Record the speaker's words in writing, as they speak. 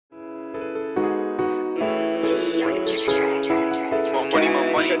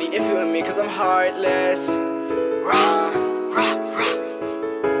Shorty, if you with me, cause I'm heartless. I'm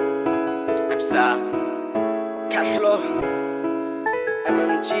sad. Cash flow.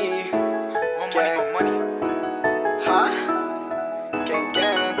 MMG. More money. Huh? Gang,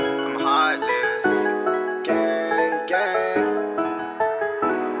 gang. I'm heartless. Gang, gang.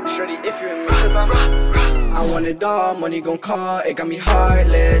 Shorty, if you with me, cause I want it all, money gon' call, it got me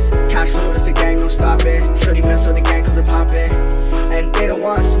heartless. Cash flow, it's a gang, no stopping. Shorty mess with the gang cause it poppin'. And they don't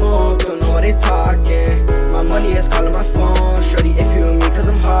want smoke, don't know what they talking. My money is calling my phone. Shorty, if you with me cause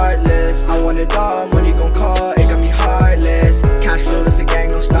I'm heartless. I want it all, money gon' call, it got me heartless. Cash flow, it's a gang,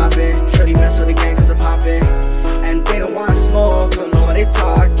 no stopping. Shorty mess with the gang cause it poppin'. And they don't want smoke, don't know what they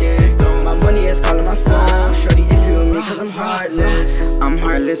talking. My money is calling my phone. Shorty, if you with me cause I'm heartless. I'm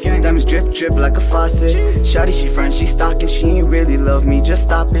heartless, diamonds drip drip like a faucet. Shawty, she friend, she stalking, she ain't really love me, just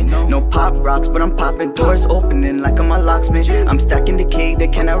stop it. No pop rocks, but I'm popping, doors opening like I'm a locksmith. I'm stacking the cake, they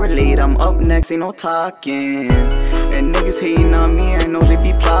cannot relate, I'm up next, ain't no talking. And niggas hating on me, I know they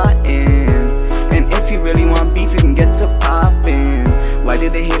be plotting. And if you really want beef, you can get to popping. Why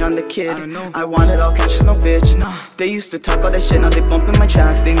did they hate on the kid? I want it all, catch no bitch. They used to talk all that shit, now they bumping my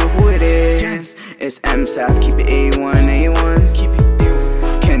tracks, they know who it is. It's MSAF, keep it A1, A1. Keep it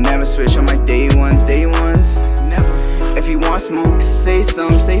A1. Can never switch on my day ones, never. If you want smoke, say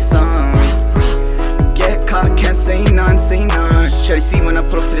some, say some. Get caught, can't say none, say none. Shawty see when I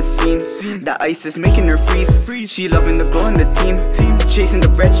pull up to the scene, that ice is making her freeze. She loving the glow in the team, chasing the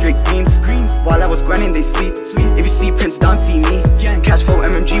red straight greens. While I was grinding, they sleep. If you see Prince, don't see me. Cash flow,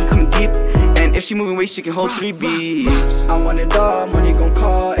 MMG, come deep. And if she moving weight, she can hold 3 beats. I want it all, money gon'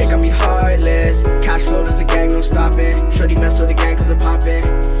 call, it got me heartless. Cash flow, that's a gang, no stopping. Shorty mess with the gang cause it poppin'.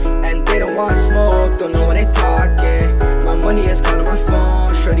 And they don't want smoke, don't know what they talking. My money is calling my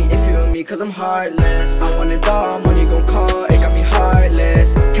phone. Shorty, if you with me cause I'm heartless. I want it all, money gon' call, it got me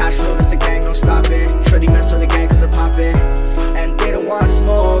heartless. Cash flow, that's a gang, no stopping. Shorty mess with the gang cause it poppin'. And they don't want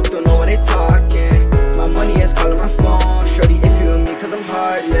smoke, don't know what they talking. My money is calling my phone. Shorty, if you with me cause I'm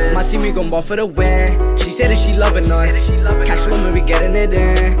heartless. My team, we gon' ball for the win. She said that she loving us. Cash flow, man, we getting it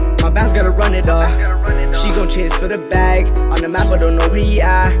in. My band's gotta run it up. She gon' chase for the bag. On the map, I don't know where he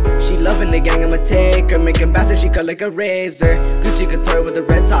at. She loving the gang, I'ma take her. Making basket, she cut like a razor. Gucci couture with the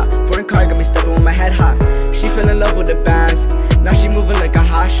red top. Foreign car got me stepping with my head hot. She fell in love with the bands. Now she moving like a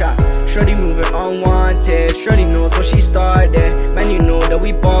hot shot. Shorty moving unwanted. Shorty knows what she started. Man, you know that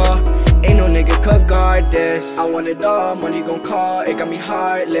we ball. Ain't no nigga could guard this. I want it all, money gon' call, it got me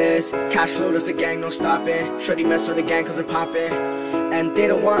heartless. Cash flow, that's a gang, no stopping. Shorty mess with the gang cause it poppin'. And they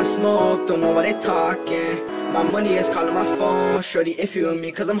don't want smoke, don't know what they talking. My money is calling my phone. Shorty, if you with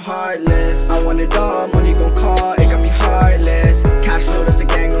me cause I'm heartless. I want it all, money gon' call, it got me heartless. Cash flow, that's a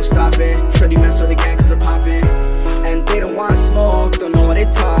gang, no stopping. Shorty mess with the gang cause it poppin'. And they don't want smoke, don't know what they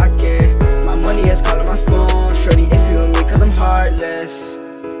talking. My money is calling my phone. Shorty, if you with me cause I'm heartless.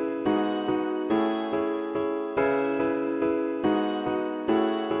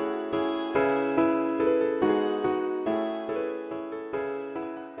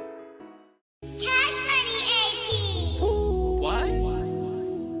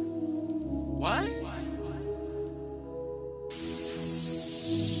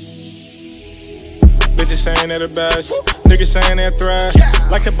 Bitches saying they're the best, niggas saying they're trash.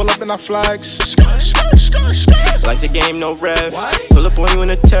 Like to pull up in our flags. Like the game, no ref. Pull up on you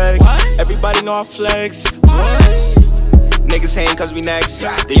in a tag. Everybody know our flex. Niggas hating cause we next.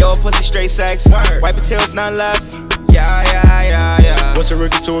 They all pussy straight sex. Wipe the tails, none left. Yeah. What's a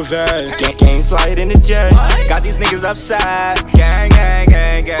rookie to a vet? Gang fly it in the jet. Got these niggas upside. Gang.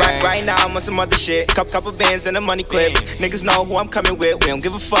 Right now I'm on some other shit. Couple bands and a money clip. Niggas know who I'm coming with. We don't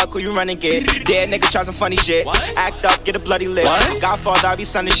give a fuck who you running get. Dead niggas try some funny shit. Act up, get a bloody lip. Godfather, I be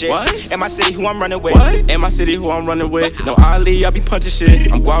sunning shit. In my city, who I'm running with. No Ali, I be punching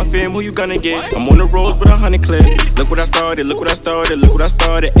shit. I'm Guam fam, who you gonna get? I'm on the roads with 100 clip. Look what I started,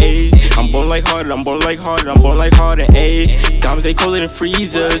 ayy. I'm born like harder, ayy. Diamonds, they colder than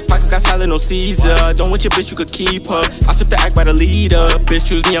freezers. Pockets got salad, no Caesar. Don't want your bitch, you could keep her. I sip the act by the leader. Bitch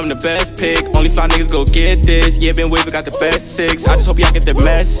choose me, I'm the best pick. Only 5 niggas go get this. Yeah, been waving, got the best 6. I just hope y'all get the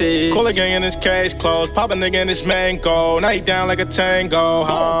message. Call a gang in his case closed. Pop a nigga in his mango. Now he down like a tango.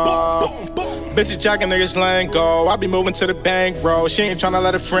 Bitches jacking niggas lingo. I be moving to the bank, bro. She ain't tryna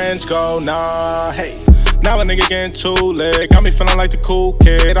let her friends go. Nah, hey. Now a nigga getting too lit. Got me feeling like the cool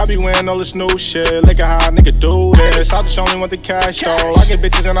kid. I be wearing all this new shit. Look at how a nigga do this. I just only want the cash though. I get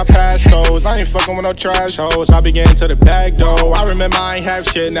bitches and I pass those. I ain't fucking with no trash hoes. I be getting to the bag though. I remember I ain't have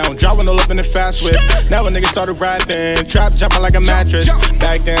shit. Now I'm driving all up in the fast whip. Now a nigga started rapping. Trap jumping like a mattress.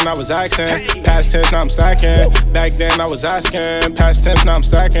 Back then I was asking. Past tense, now I'm stacking. Back then I was asking. Past tense, now I'm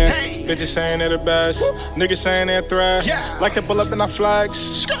stacking. Bitches saying they're the best. Niggas saying they're threat. Like to pull up in our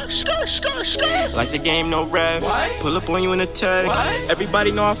flags. Like the game, no ref. Pull up on you in a tech.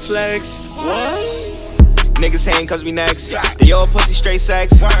 Everybody know I flex. What? Niggas hating cause we next. They all pussy straight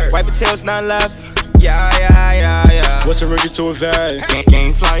sex. Wipe the tails, none left. Yeah. What's a rookie to a vet?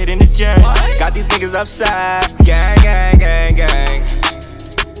 Gang fly it in the jet. Got these niggas upside. Gang.